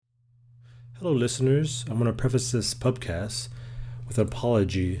Hello, listeners. I'm going to preface this pubcast with an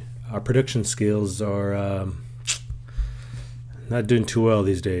apology. Our production skills are not doing too well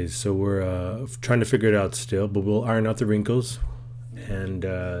these days, so we're trying to figure it out still, but we'll iron out the wrinkles and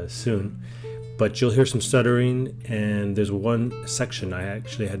soon. But you'll hear some stuttering, and there's one section I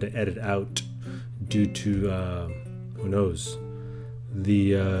actually had to edit out due to, who knows,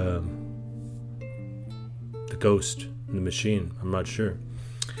 the ghost in the machine. I'm not sure.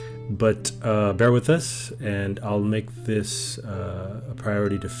 But bear with us, and I'll make this a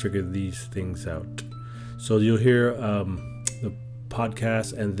priority to figure these things out. So you'll hear the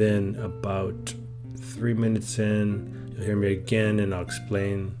podcast, and then about 3 minutes in, you'll hear me again, and I'll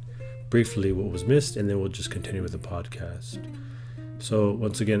explain briefly what was missed, and then we'll just continue with the podcast. So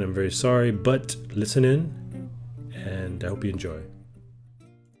once again, I'm very sorry, but listen in, and I hope you enjoy.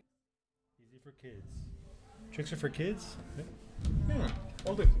 Easy for kids. Tricks are for kids? Yeah.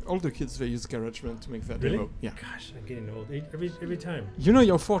 All the kids, they use GarageBand to make that Really? demo. Yeah. Gosh, I'm getting old. Every time. You know,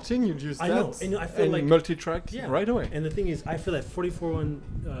 you're 14, you'd use I that. know, and I feel like multi-track right away. And the thing is, I feel at 44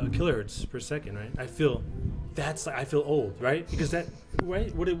 kilohertz per second, right? I feel old, right? Because that,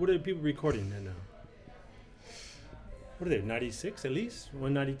 right? What are people recording now? What are they? 96 at least?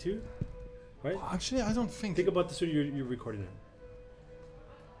 192, right? Actually, I don't think. Think about the studio you're recording in.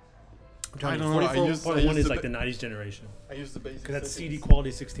 I don't know. 44.1 is like the 90s generation. I use the basic. Because that's CD quality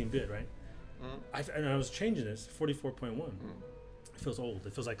 16-bit, right? And I was changing this 44.1. It feels old.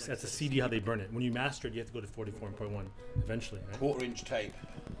 It feels like that's a CD how they burn it. When you master it, you have to go to 44.1 eventually, right? Quarter-inch tape.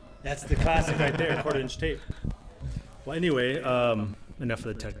 That's the classic right there, quarter-inch tape. Well, anyway, enough of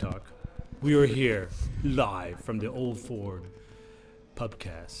the tech talk. We are here live from the Old Ford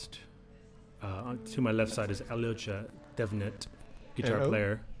Pubcast. To my left side is Aliocha Thevenet, guitar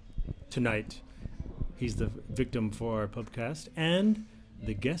player. Tonight, he's the victim for our pubcast and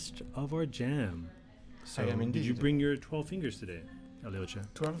the guest of our jam. So, I am indeed. Did you bring your 12 fingers today, Aliocha?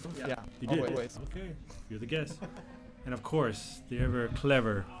 12? Yeah. You did? Always. Okay, you're the guest. And of course, the ever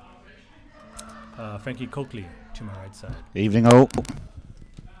clever Frankie Coakley to my right side. Evening, all.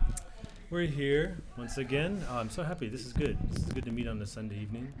 We're here once again. I'm so happy. This is good. This is good to meet on a Sunday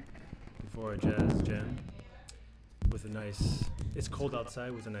evening before our jazz jam with a nice. It's cold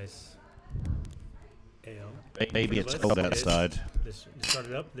outside with a nice ale. Maybe it's cold outside. Let's start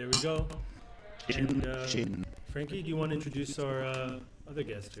it up. There we go. And, Frankie, do you want to introduce our other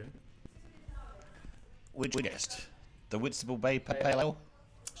guest here? Which guest? The Whitstable Bay Pale Ale?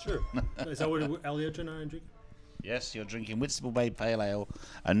 Sure. Is that what Aliocha and I are drinking? Yes, you're drinking Whitstable Bay Pale Ale,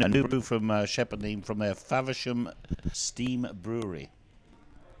 a new brew from Shepparton from their Faversham Steam Brewery.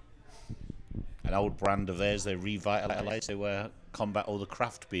 An old brand of theirs they revitalised to combat all the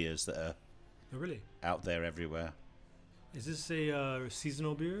craft beers that are out there everywhere. Is this a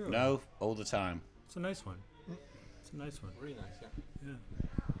seasonal beer? Or? No, all the time. It's a nice one. It's a nice one. Very nice, Yeah.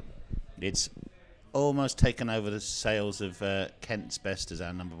 It's almost taken over the sales of Kent's Best as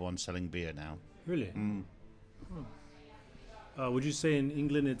our number one selling beer now. Really? Would you say in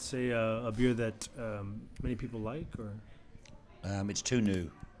England it's a beer that many people like, or? It's too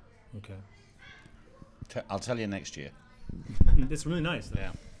new. Okay. I'll tell you next year. It's really nice, though.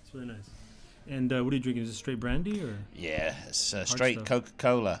 Yeah. It's really nice. And what are you drinking? Is it straight brandy or? Yeah, it's straight stuff.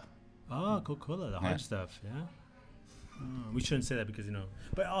 Coca-Cola. Oh, Coca-Cola, the hard stuff, yeah? We shouldn't say that because,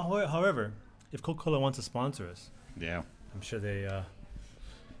 But however, if Coca-Cola wants to sponsor us, Yeah. I'm sure that'd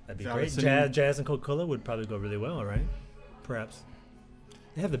be They're great. listening. Jazz and Coca-Cola would probably go really well, right? Perhaps.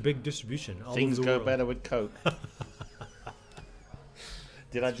 They have the big distribution all Things over the go world. better with Coke.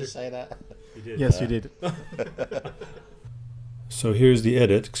 Did I just say that? You did. Yes, you did. So here's the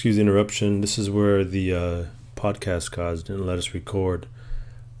edit. Excuse the interruption. This is where the podcast gods didn't let us record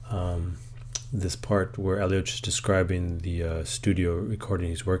this part where Aliocha is describing the studio recording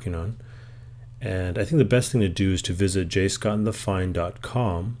he's working on. And I think the best thing to do is to visit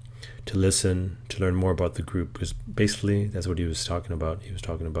jscottandthefine.com to listen, to learn more about the group, because basically that's what he was talking about. He was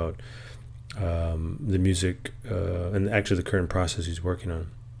talking about the music and actually the current process he's working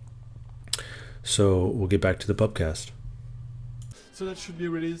on. So we'll get back to the pubcast. So that should be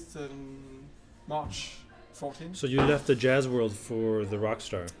released March 14th. So you left the jazz world for the rock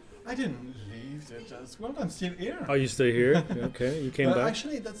star. I didn't leave the jazz world. I'm still here. Oh, you stay here? Okay, you came back?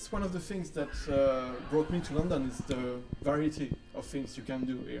 Actually, that's one of the things that brought me to London is the variety of things you can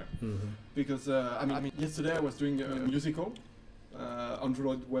do here. Mm-hmm. Because, yesterday I was doing a musical, Andrew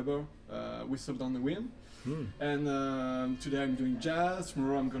Lloyd Webber, Whistled on the Wind. And today I'm doing jazz,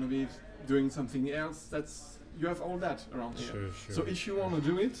 tomorrow I'm going to be doing something else. You have all that around here. Sure. So if you want to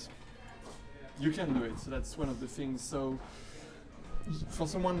do it, you can do it. So that's one of the things. So for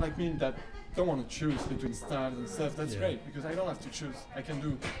someone like me that don't want to choose between styles and stuff, that's Yeah. great because I don't have to choose. I can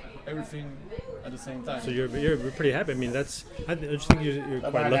do everything at the same time. So you're pretty happy. I mean, I just think you're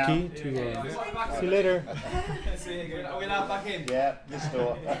quite lucky to. See you later. Yeah, this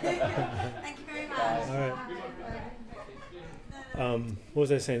door. Thank you very much. All right. What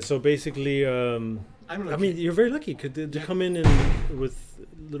was I saying? So basically, I'm I lucky. mean, you're very lucky to come in and with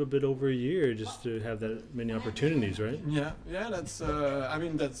a little bit over a year just to have that many opportunities, right? Yeah, that's. I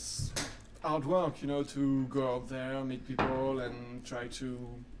mean, that's hard work, to go out there, meet people, and try to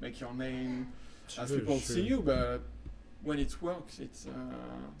make your name as Sure, people sure. see you. But when it works, it's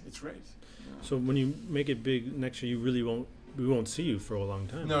great. So when you make it big next year, we won't see you for a long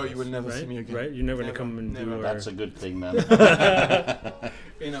time. No, I you guess, will never right? see me again. Right? You're never Never, gonna come and do never. our... That's a good thing, man.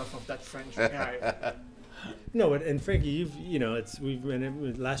 Enough of that French guy. No, and Frankie, we've been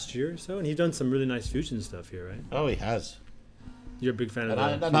in last year or so, and he's done some really nice fusion stuff here, right? Oh, he has. You're a big fan of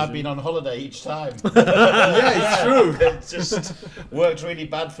And that. I've been on holiday each time. Yeah, it's true. It just worked really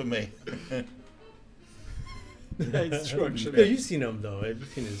bad for me. Yeah, it's true Yeah, actually. you've seen him though. You've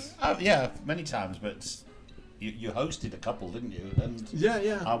seen his. Yeah, many times, but you hosted a couple, didn't you? And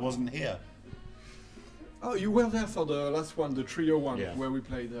Yeah. I wasn't here. Oh, you were there for the last one, the trio one, Yeah. where we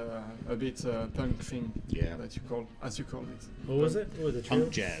played a bit punk thing. Yeah. That as you called it. What was it? What was it? Punk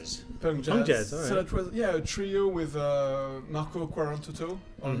jazz. Punk jazz. Punk jazz, all So right. that was a trio with Marco Quarantuto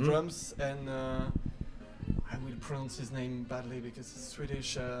on Mhm. drums and I will pronounce his name badly because it's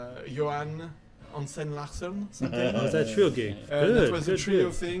Swedish. Johan Hansen Larsson. Something. Oh, was that trio gig? That was a good, trio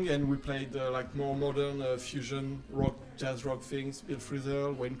good. thing, and we played like more modern fusion rock, jazz rock things, Bill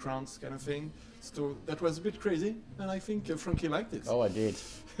Frisell, Wayne Krantz kind of thing. So that was a bit crazy, and I think Frankie liked it. Oh, I did.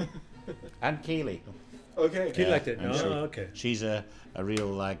 And Keely. Okay. He Yeah, liked it. and Oh, she- okay. She's a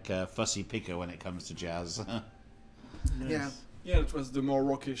real fussy picker when it comes to jazz. Yeah, it was the more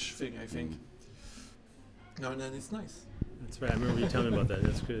rockish thing, I think. No, and then it's nice. That's right. I remember you telling me about that.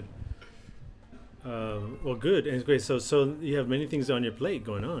 That's good. Well, good, and it's great. So you have many things on your plate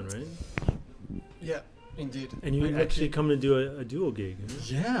going on, right? Yeah, indeed. And you I'm actually lucky. come to do a duo gig. Huh?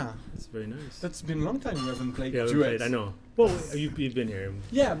 Yeah, That's very nice. that's been a long time we haven't played Yeah, we duets. played. I know. Well, you've been here.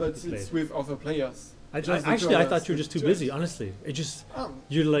 Yeah, but Played. it's with other players. I Just the two actually of I us, thought you were the just too duets. busy. Honestly, it just Oh,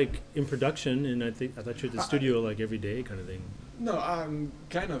 you're like in production, and I thought you're at the I- studio like every day kind of thing. no,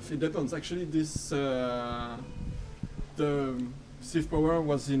 kind of. It depends. Actually, the Steve Power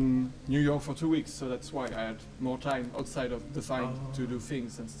was in New York for 2 weeks, so that's why I had more time outside of the fight Oh. to do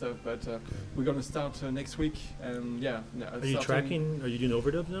things and stuff. But we're gonna start next week, and yeah. Are you tracking? Are you doing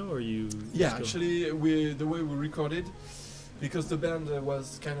overdubs now, or are you? Yeah, still- actually, the way we recorded, because the band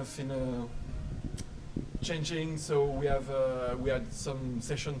was kind of in a changing, so we had some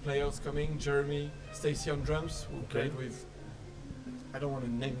session players coming. Jeremy, Stacy on drums, who Okay. played with. I don't want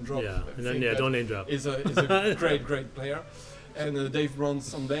to name drop. Yeah, I and then think yeah, that don't name drop. is a great player, and Dave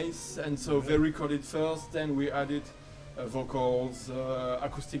Bronze on bass, and so they recorded first. Then we added vocals,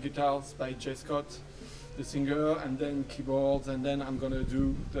 acoustic guitars by Jay Scott, the singer, and then keyboards, and then I'm gonna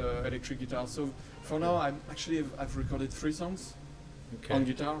do the electric guitar. So for now, I've recorded 3 songs on Okay.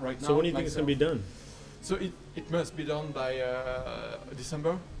 guitar right now. So when do you think it's gonna be done? So it must be done by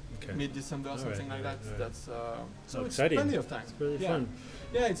December, Okay. mid-December, All something right, like that. all right. That's so Oh, it's exciting. plenty of time. It's really yeah. fun.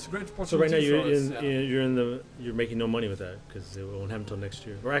 Yeah, it's a great opportunity. So right now for us, you're making no money with that because it won't happen until next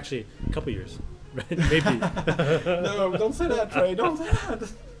year, or actually a couple years, right? Maybe. No, don't say that, Trey. Don't say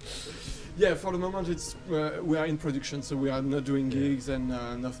that. Yeah, for the moment we are in production, so we are not doing Yeah. gigs and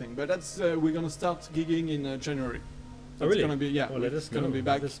nothing. But that's we're gonna start gigging in January. Oh, really? It's gonna be Well, let we're us gonna know. be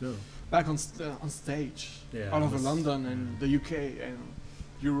back Let us know. on stage Yeah, all over must- London and the UK and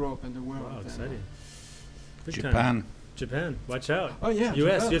Europe and the world. Wow, and- exciting. Big time. Japan. Japan. Watch out. Oh yeah,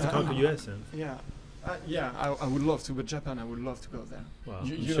 U.S. Japan, You have to conquer U.S. then. Yeah. I would love to, but Japan, I would love to go there. Wow.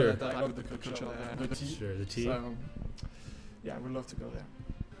 You I'm know sure. that I love the culture there, the tea. Sure. The tea. So, yeah, I would love to go there.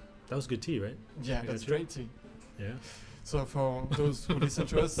 That was good tea, right? Yeah, I that's got you. great tea. Yeah. So for those who listen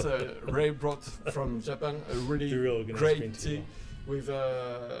to us, Ray brought from Japan a The really real nice great green tea with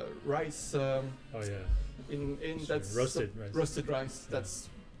rice Oh yeah. in Sure, that's roasted rice. roasted rice. Yeah. That's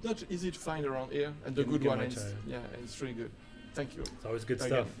not easy to find around here, and the Get- good get one my is chai. it's really good. Thank you. It's always good Again.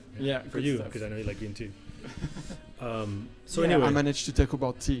 stuff. Yeah, For good you, stuff. because I know you like green tea. So Yeah, anyway. I managed to talk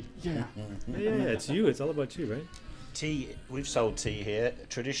about tea. Yeah. Yeah, it's you. It's all about you, right? Tea. We've sold tea here.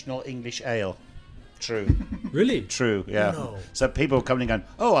 Traditional English ale. True. Really? True. Yeah. No. So people are coming and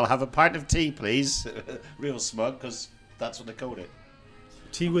going, "Oh, I'll have a pint of tea, please." Real smug, because that's what they called it.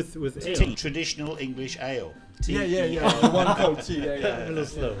 Tea with ale. Tea. Traditional English ale. Tea. Yeah. The one called tea. Yeah. A little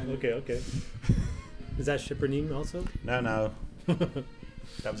slow. Okay. Is that Shipper name also? No.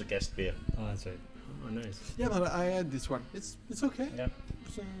 That was a guest beer. Oh, that's right. Oh, nice. Yeah, but I had this one. It's okay. Yeah.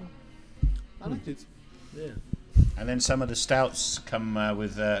 So, I liked it. Yeah. And then some of the stouts come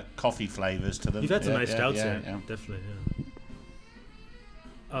with coffee flavours to them. You've had some Yeah, nice stouts yeah, there. yeah. Definitely,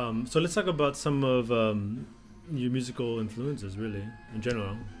 yeah. So let's talk about some of your musical influences, really, in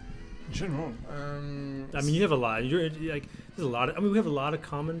general. General. I mean, you have a lot. You're like, there's a lot. I mean, we have a lot of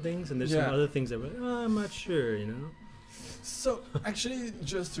common things, and there's Yeah. some other things that I'm not sure. You know. So actually,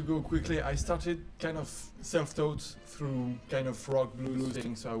 just to go quickly, I started kind of self-taught through kind of rock blues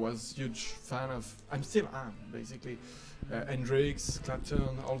thing. So I was huge fan of. I'm still am basically Hendrix,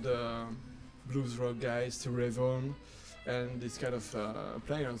 Clapton, all the blues rock guys, to Ray Vaughan, and these kind of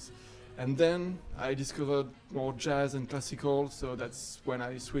players. And then I discovered more jazz and classical. So that's when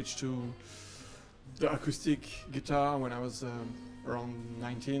I switched to the acoustic guitar when I was around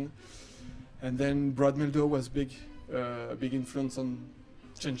 19. And then Brad Mehldau was big influence on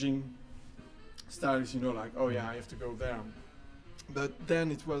changing styles, you know, like, oh yeah, I have to go there. But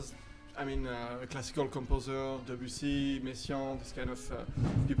then it was, I mean, a classical composer, Debussy, Messiaen, this kind of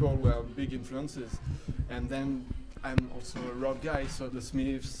people were big influences. And then I'm also a rock guy, so the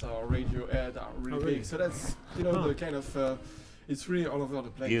Smiths or Radiohead are really big. So that's, you know, the kind of, it's really all over the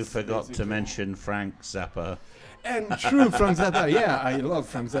place. You forgot basically. to mention Frank Zappa. And true, Frank Zappa, yeah, I love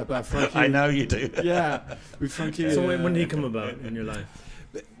Frank Zappa. Frankie, I know you do. Yeah, with Frankie. So when did he come about in your life?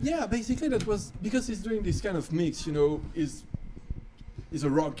 But yeah, basically that was because he's doing this kind of mix, you know, he's a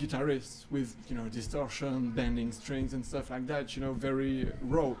rock guitarist with, you know, distortion, bending strings and stuff like that, you know, very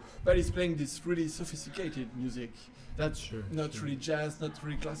raw. But he's playing this really sophisticated music. That's not really jazz, not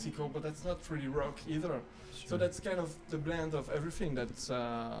really classical, but that's not really rock either. So that's kind of the blend of everything that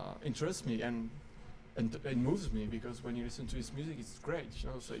interests me and it moves me, because when you listen to his music, it's great, you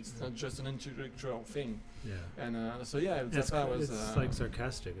know. So it's not just an intellectual thing. Yeah. And so yeah, Zappa was. It's like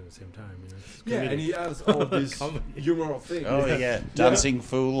sarcastic at the same time, you know. It's Yeah, and he has all this humor thing. Oh yeah, dancing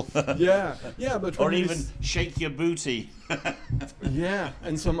fool. Yeah, but Or when you even shake your booty. yeah,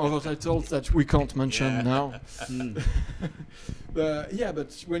 and some other titles that we can't mention now.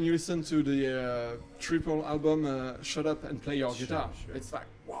 But when you listen to the triple album, Shut Up and Play Your Guitar, it's like,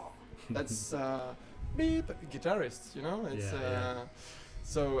 wow, that's beep, guitarist, you know. It's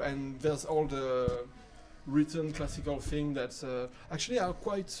so, and there's all the written classical thing that actually are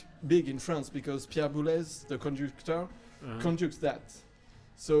quite big in France, because Pierre Boulez, the conductor, conducts that.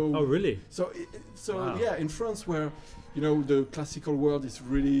 So oh really? So Wow. yeah, in France, where, you know, the classical world is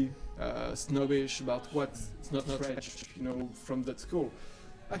really snobbish about what's not French, you know, from that school.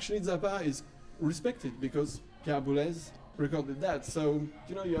 Actually, Zappa is respected because Pierre Boulez recorded that. So,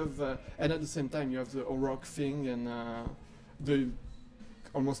 you know, you have, and at the same time, you have the rock thing and the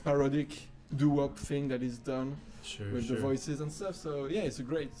almost parodic doo-wop thing that is done with the voices and stuff. So yeah, it's a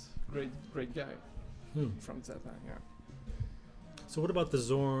great guy from Zappa. Yeah. So what about the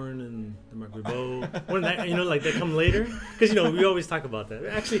Zorn and the Marc Ribot? When that, you know, like they come later? Because, you know, we always talk about that.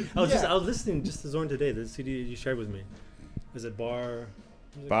 Actually, I was listening just to Zorn today, the CD you shared with me. Is it Bar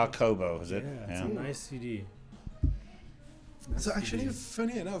Kobo, is it? Yeah, it's a nice CD. So actually,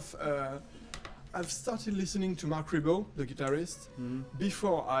 funny enough, I've started listening to Marc Ribot, the guitarist,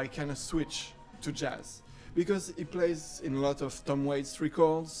 before I kind of switch to jazz, because he plays in a lot of Tom Waits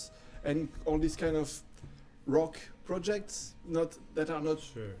records and all these kind of rock projects, that are not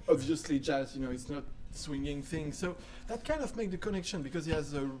obviously jazz. You know, it's not swinging thing. So that kind of make the connection, because he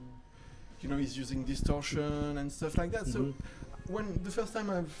has you know, he's using distortion and stuff like that. So when the first time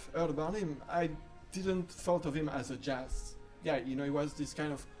I've heard about him, I didn't thought of him as a jazz guy. You know, he was this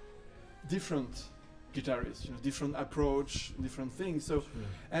kind of different guitarist, you know, different approach, different things. So,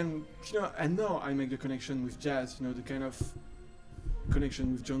 and you know, and now I make the connection with jazz. You know, the kind of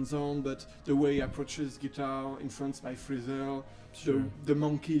connection with John Zorn, but the way he approaches guitar, influenced by Frizzell, the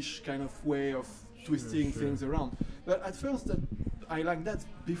monkish kind of way of twisting things around. But at first, I like that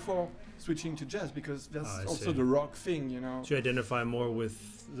before switching to jazz, because there's also the rock thing, you know. So you identify more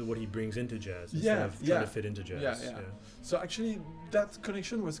with what he brings into jazz instead of trying to fit into jazz. Yeah. So actually, that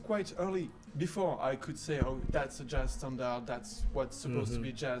connection was quite early, before I could say, oh, that's a jazz standard, that's what's supposed to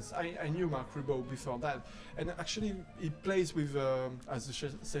be jazz. I knew Marc Ribot before that. And actually, he plays with, as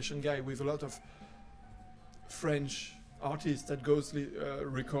a session guy, with a lot of French artists that goes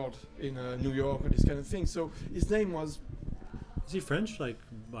record in New York and this kind of thing. So his name was... Is he French, like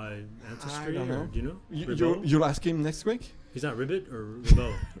by ancestry? I don't know. Or, do you know? You'll ask him next week? He's not Ribbit or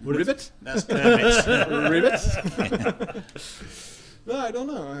Ribot? Ribbit? That's Kermit. Ribbit? No, I don't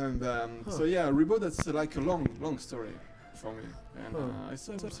know. And so yeah, Ribot, that's like a long story for me. And I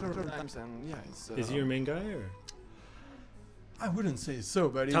saw him several times, and yeah, it's... Is he your main guy, or? I wouldn't say so,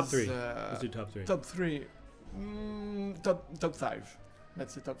 but Top it's three. Let's do top three. top three, top five.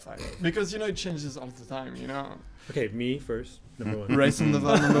 Let's say top five because it changes all the time. Okay, me first. Number one. Race on the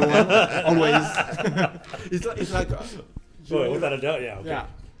number one always. it's like. Boy, without a doubt, yeah. Okay.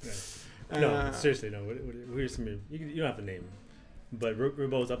 Yeah. No, seriously, no. Who's some? You don't have to name, but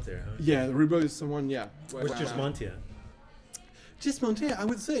Roubaud's up there, huh? Yeah, Roubaud is someone. Yeah. Where's Gismonti? Gismonti, I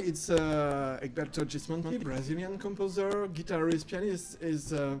would say it's Egberto Gismonti, Brazilian composer, guitarist, pianist.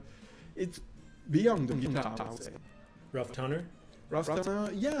 It's beyond the guitar, I would say. Ralph Towner? Ralph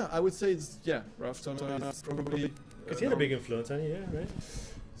Towner, yeah, I would say Ralph Towner is probably. Because he had a big influence on you, yeah, right?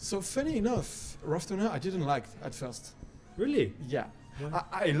 So funny enough, Ralph Towner I didn't like at first. Really? Yeah,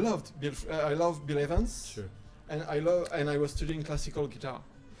 I loved Bill. I love Bill Evans. Sure. And I was studying classical guitar.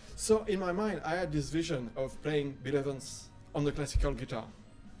 So in my mind, I had this vision of playing Bill Evans on the classical guitar.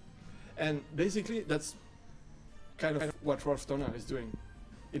 And basically, that's kind of what Ralph Towner is doing,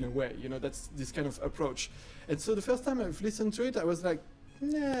 in a way. That's this kind of approach. And so the first time I've listened to it, I was like,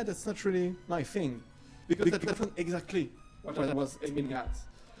 nah, that's not really my thing. Because that wasn't exactly what I was aiming at.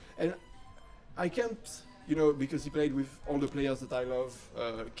 And I can't, because he played with all the players that I love.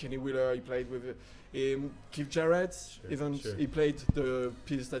 Kenny Wheeler, he played with Keith Jarrett. Sure. He played the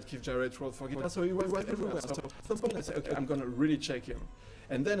piece that Keith Jarrett wrote for guitar, so he was everywhere. So at some point I said, okay, I'm gonna really check him.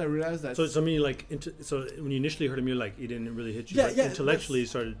 And then I realized that. So I mean, so when you initially heard him, you're like, he didn't really hit you. Yeah, but yeah. Intellectually,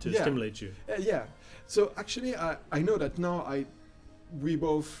 started to stimulate you. Yeah. So actually, I know that now we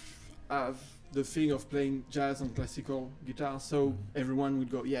both have the thing of playing jazz and classical guitar. So everyone would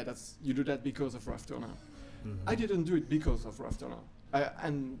go, yeah, you do that because of Ralph Towner. Mm-hmm. I didn't do it because of Ralph Towner.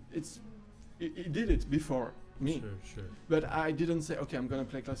 And he did it before me. Sure. But I didn't say, okay, I'm going to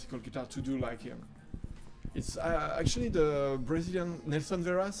play classical guitar to do like him. It's actually the Brazilian Nelson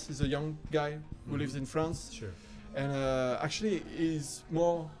Veras is a young guy who lives in France. Sure. And actually is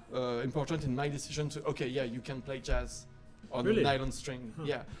more important in my decision to, okay, yeah, you can play jazz on nylon string. Huh.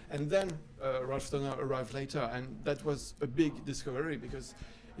 Yeah. And then Ralph Towner arrived later, and that was a big discovery because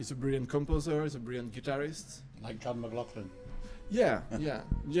he's a brilliant composer, he's a brilliant guitarist. Like John McLaughlin. Yeah,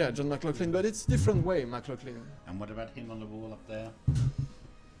 John McLaughlin, but it's a different way, McLaughlin. And what about him on the wall up there?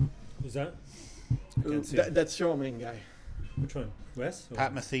 Who's that? That's your main guy. Which one? Wes?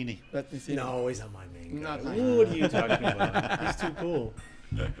 Pat Metheny. No, he's not my main guy. Not What are you talking about? He's too cool.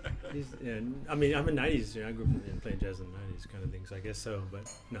 I mean, I'm a 90s. I grew up playing jazz in the 90s kind of things, I guess so,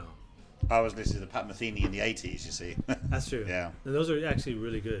 but no. I was listening to Pat Metheny in the 80s, you see. That's true. Yeah. And those are actually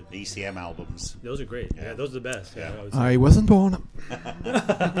really good. The ECM albums. Those are great. Yeah, those are the best. Yeah. I wasn't born.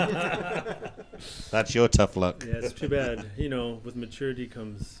 That's your tough luck. Yeah, it's too bad. With maturity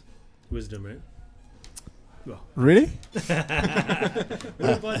comes wisdom, right? Well. Really?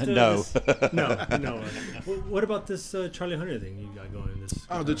 What about no. No. What about this Charlie Hunter thing you got going?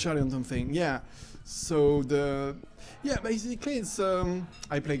 The Charlie Hunter thing. Yeah. So basically it's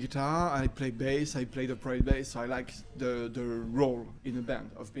I play guitar, I play bass, I play the upright bass. So I like the role in a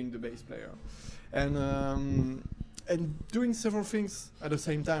band of being the bass player, and doing several things at the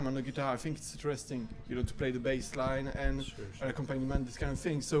same time on the guitar. I think it's interesting, to play the bass line and accompaniment, this kind of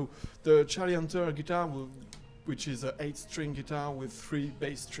thing. So the Charlie Hunter guitar, which is an 8-string guitar with 3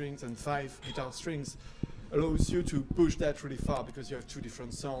 bass strings and 5 guitar strings, allows you to push that really far because you have 2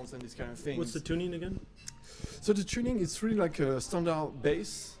 different sounds and this kind of thing. What's the tuning again? So the tuning is really like a standard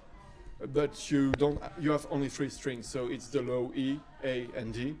bass, but you have only 3 strings. So it's the low E, A,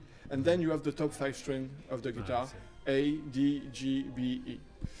 and D, and then you have the top 5 string of the guitar, A, D, G, B, E.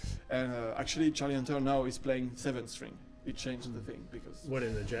 And actually, Charlie Hunter now is playing 7 string. It changed the thing because. What,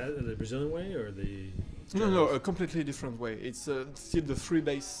 in the Brazilian way or the? No, a completely different way. It's still the 3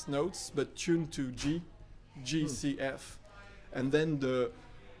 bass notes, but tuned to G, C, F, and then the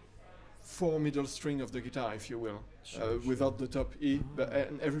 4 middle string of the guitar, if you will, without the top E,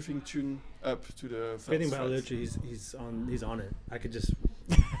 and everything tuned up to the. Great thing about Aliocha, he's on it. I could just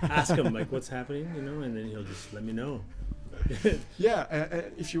ask him like, what's happening, and then he'll just let me know.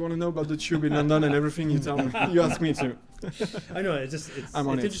 If you want to know about the tube in London and everything, you tell me. You ask me to. I know it's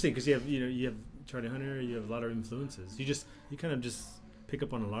interesting because you have Charlie Hunter, you have a lot of influences. You kind of just pick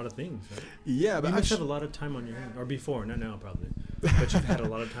up on a lot of things, right? Yeah, but you must have a lot of time on your hands, or before, not now probably, but you've had a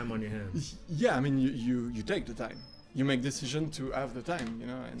lot of time on your hands. Yeah, I mean you take the time. You make decision to have the time,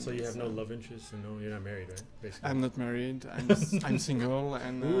 And so you have no love interest, and you're not married, right? Basically. I'm not married. I'm single,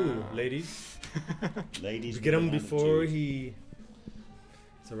 and. Ooh, ladies. Ladies. You get him before he's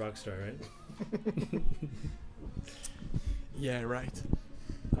a rock star, right? Yeah, right.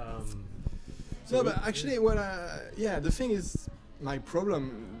 So but actually, the thing is, my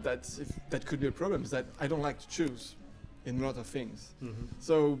problem that could be a problem is that I don't like to choose. in a lot of things. Mm-hmm.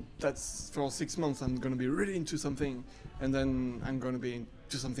 So that's for 6 months I'm gonna be really into something, and then I'm gonna be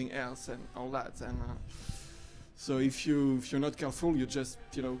into something else and all that. And so if you're not careful, you're just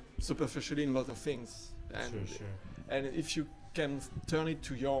superficially in a lot of things. And Sure. and if you can turn it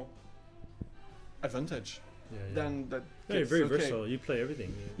to your advantage, Yeah. then that Yeah, you're gets very okay. versatile. You play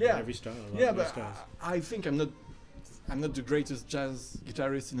everything. Yeah. Every style. Yeah, but styles. I think I'm not the greatest jazz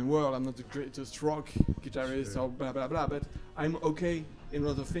guitarist in the world. I'm not the greatest rock guitarist Sure. or blah blah blah. But I'm okay in a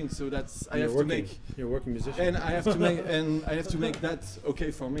lot of things. So that's I You're have working, to make, You're a working musician. and I have to make that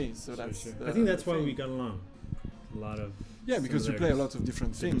okay for me. So that's. Sure. I think that's why thing. we got along. A lot of. Yeah, because we play a similarities. lot of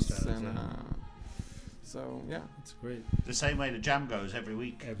different Different things, styles, and yeah. so yeah. It's great. The same way the jam goes every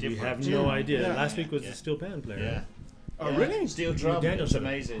week. We different. have no idea. Yeah. Last week was Yeah. the steel pan player. Yeah. Right? Oh Yeah. really? Steel You drum. know Daniel It's showed up.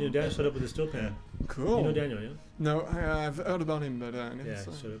 amazing. You know, Daniel showed up with the steel pan. Yeah. Cool. You know Daniel, yeah? No, I've heard about him, but Yeah, never he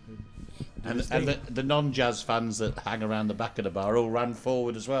saw. showed up. And the non-jazz fans that hang around the back of the bar all ran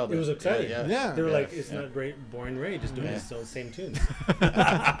forward as well. It was exciting. Yeah. Yeah. They were Yeah. like, it's not great, boring Ray, just doing Yeah. his own same tunes.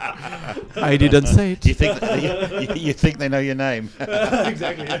 I didn't say it. You think you think they know your name?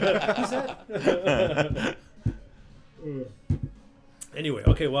 Exactly. Who's that? Anyway,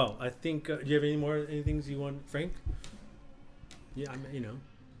 okay, well, I think, do you have any things you want, Frank? Yeah, anything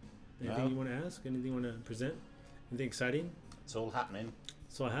No. you want to ask? Anything you want to present? Anything exciting? It's all happening.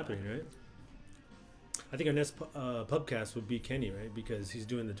 It's all happening, right? I think our next pubcast would be Kenny, right? Because he's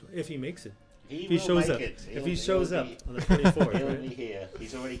doing if he makes it. He If he will shows make up. it. If he shows up be, on the 24th, he'll right? be here.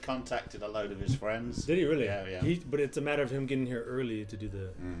 He's already contacted a load of his friends. Did he really? Yeah, yeah. But it's a matter of him getting here early to do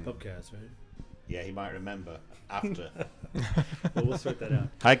the Mm. pubcast, right? Yeah, he might remember after. Well, we'll sort that out.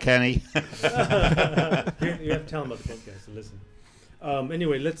 Hi, Kenny. You have to tell him about the podcast to listen.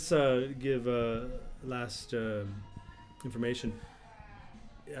 Anyway, let's give last information.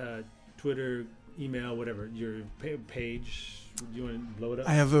 Twitter, email, whatever. Your page. Do you want to blow it up?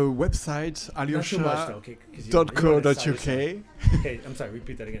 I have a website, Not too much, though, okay? 'Cause you wanna sell Aliocha.co.uk. yourself. Okay, I'm sorry.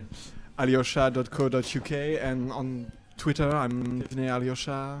 Repeat that again. Aliocha.co.uk, and on Twitter I'm Thevenet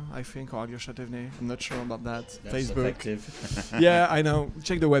Aliocha, I think, or Aliocha Thevenet. I'm not sure about that. That's Facebook. effective. Yeah, I know.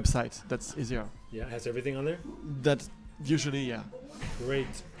 Check the website. That's easier. Yeah, it has everything on there. That usually, yeah.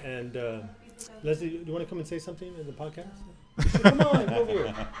 Great. And Leslie, do you want to come and say something in the podcast? Come on, over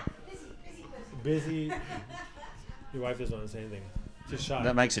here. Busy. Your wife doesn't want to say anything. Just shy.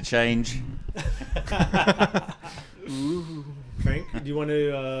 That makes a change. Frank, do you want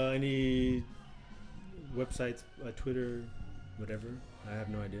to any websites, Twitter, whatever? I have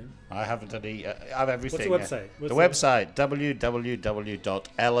no idea. I haven't any. I have everything. What's the website? The website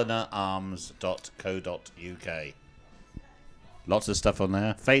www.eleanorarms.co.uk. Lots of stuff on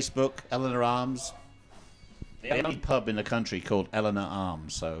there. Facebook, Eleanor Arms. The only pub in the country called Eleanor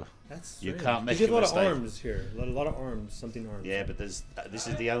Arms, so That's you strange. can't make There's a a lot mistake. of arms here. A lot of arms. Something arms. Yeah, but this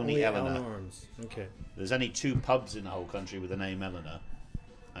is the only Eleanor. Arms. Okay. There's only 2 pubs in the whole country with the name Eleanor,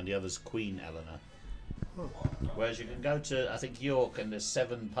 and the other's Queen Eleanor. Huh. Whereas you can go to, I think, York, and there's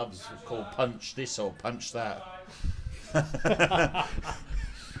 7 pubs called Punch This or Punch That.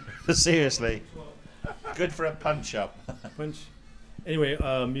 Seriously, good for a punch up. Punch. Anyway,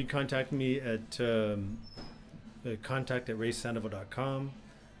 you contact me at contact@raysandoval.com.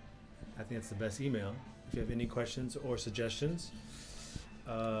 I think that's the best email. If you have any questions or suggestions.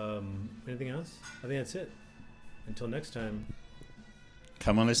 Anything else? I think that's it. Until next time.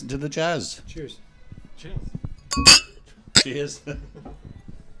 Come on, listen to the jazz. Cheers. Cheers. Cheers.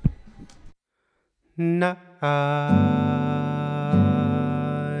 Na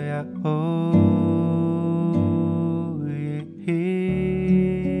ya oh yeah.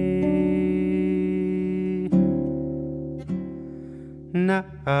 Na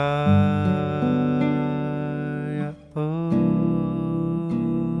ya oh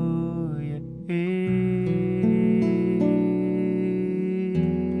yeah.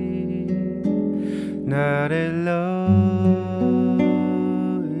 Na de lo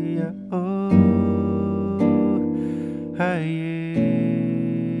ya oh haye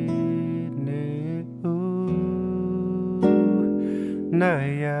ne oh na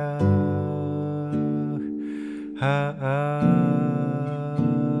ya ha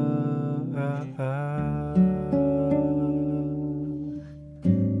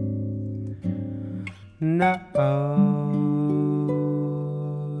na oh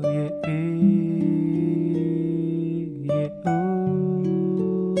yeah yeah oh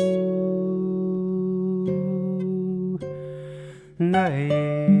na yeah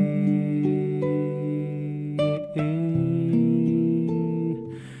oh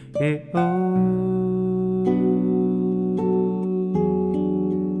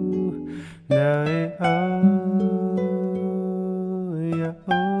na oh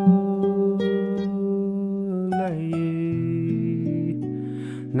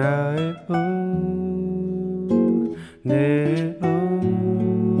na e u